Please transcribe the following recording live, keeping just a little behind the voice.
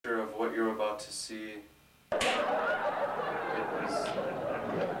to see. It was.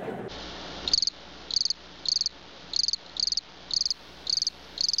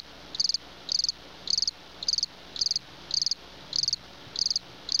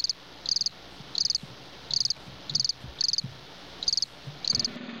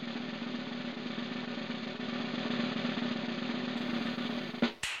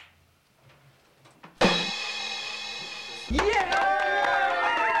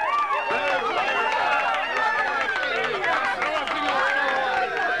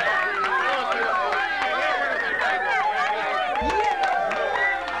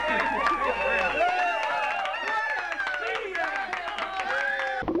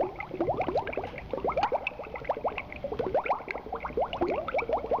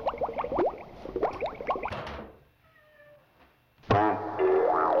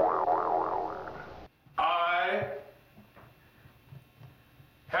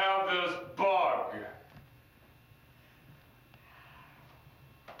 Have this bug.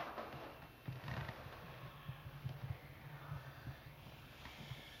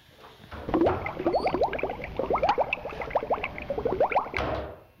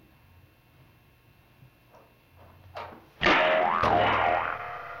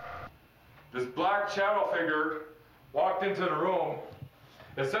 This black shadow figure walked into the room.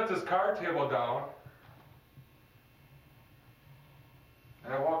 It set this card table down.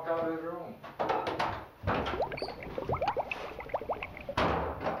 And I walked out of the room.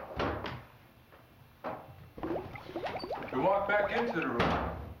 We walked back into the room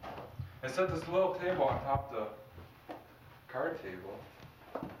and set this little table on top of the card table.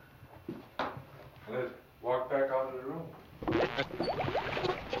 And then walked back out of the room.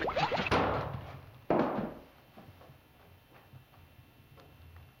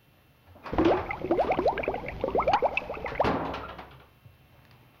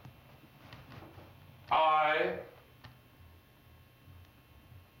 I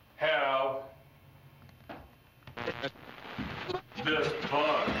have this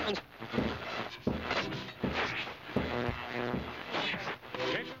bug.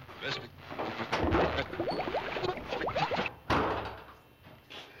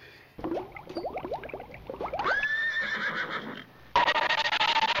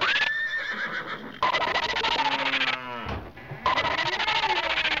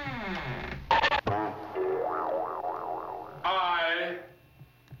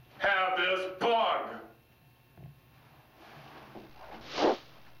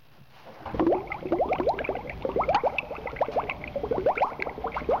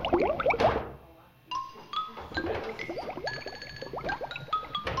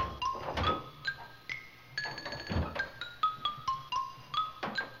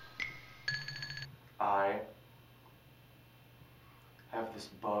 I have this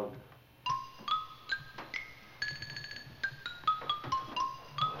bug.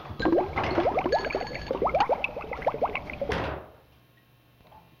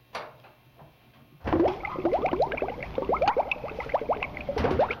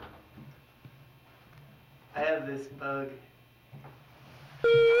 I have this bug. I have this bug.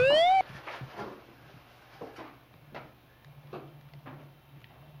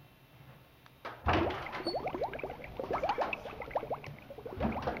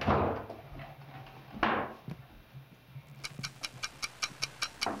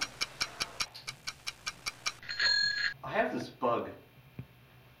 I have this bug.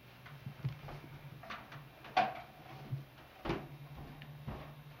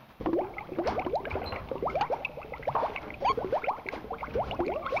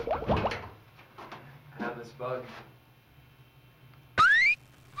 I have this bug.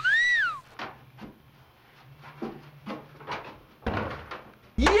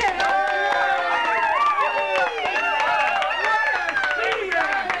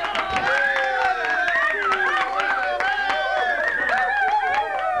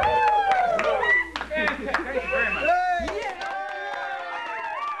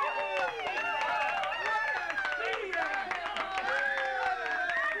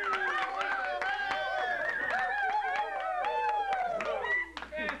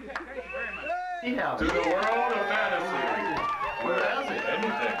 To the world of fantasy, where anything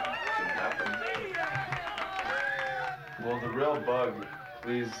can happen. Will the real bug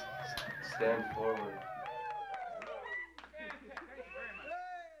please stand forward?